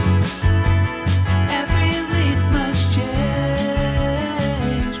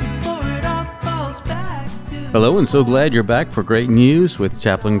Hello, and so glad you're back for great news with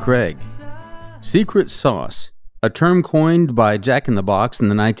Chaplain Craig. Secret sauce, a term coined by Jack in the Box in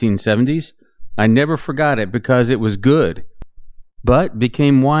the 1970s. I never forgot it because it was good, but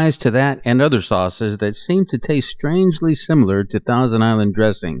became wise to that and other sauces that seemed to taste strangely similar to Thousand Island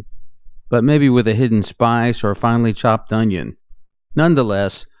dressing, but maybe with a hidden spice or a finely chopped onion.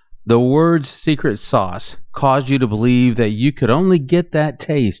 Nonetheless, the words secret sauce caused you to believe that you could only get that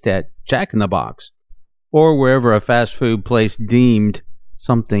taste at Jack in the Box, or wherever a fast food place deemed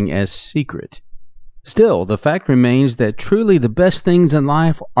something as secret. Still, the fact remains that truly the best things in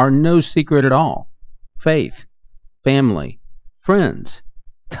life are no secret at all. Faith, family, friends,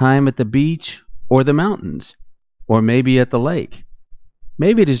 time at the beach or the mountains, or maybe at the lake.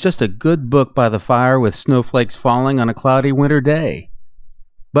 Maybe it is just a good book by the fire with snowflakes falling on a cloudy winter day.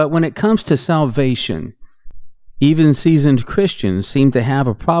 But when it comes to salvation, even seasoned Christians seem to have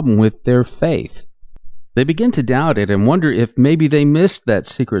a problem with their faith. They begin to doubt it and wonder if maybe they missed that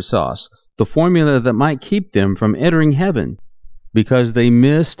secret sauce, the formula that might keep them from entering heaven, because they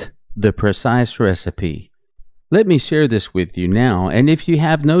missed the precise recipe. Let me share this with you now, and if you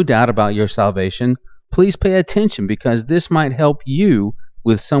have no doubt about your salvation, please pay attention because this might help you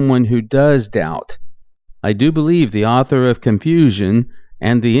with someone who does doubt. I do believe the author of confusion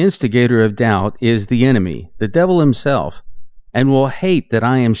and the instigator of doubt is the enemy, the devil himself, and will hate that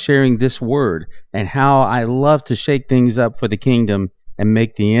I am sharing this word and how I love to shake things up for the kingdom and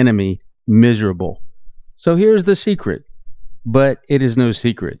make the enemy miserable. So here's the secret, but it is no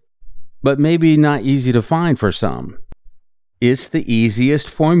secret, but maybe not easy to find for some. It's the easiest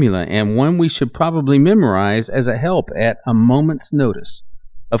formula and one we should probably memorize as a help at a moment's notice.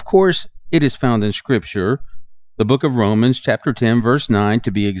 Of course, it is found in Scripture, the book of Romans, chapter 10, verse 9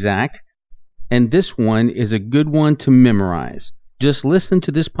 to be exact, and this one is a good one to memorize. Just listen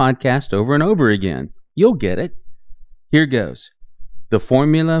to this podcast over and over again. You'll get it. Here goes. The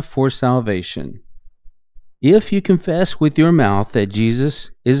formula for salvation. If you confess with your mouth that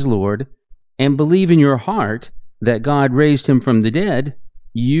Jesus is Lord and believe in your heart that God raised him from the dead,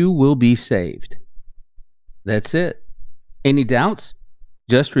 you will be saved. That's it. Any doubts?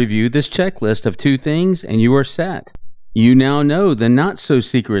 Just review this checklist of 2 things and you are set. You now know the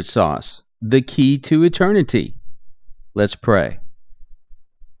not-so-secret sauce, the key to eternity. Let's pray.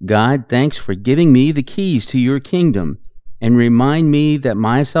 God, thanks for giving me the keys to your kingdom and remind me that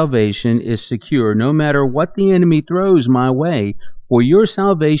my salvation is secure no matter what the enemy throws my way, for your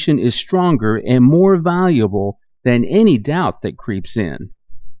salvation is stronger and more valuable than any doubt that creeps in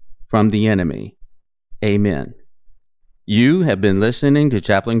from the enemy. Amen. You have been listening to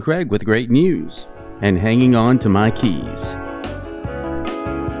Chaplain Craig with great news and hanging on to my keys.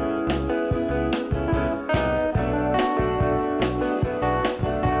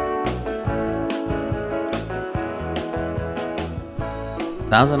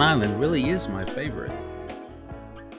 Thousand Island really is my favorite.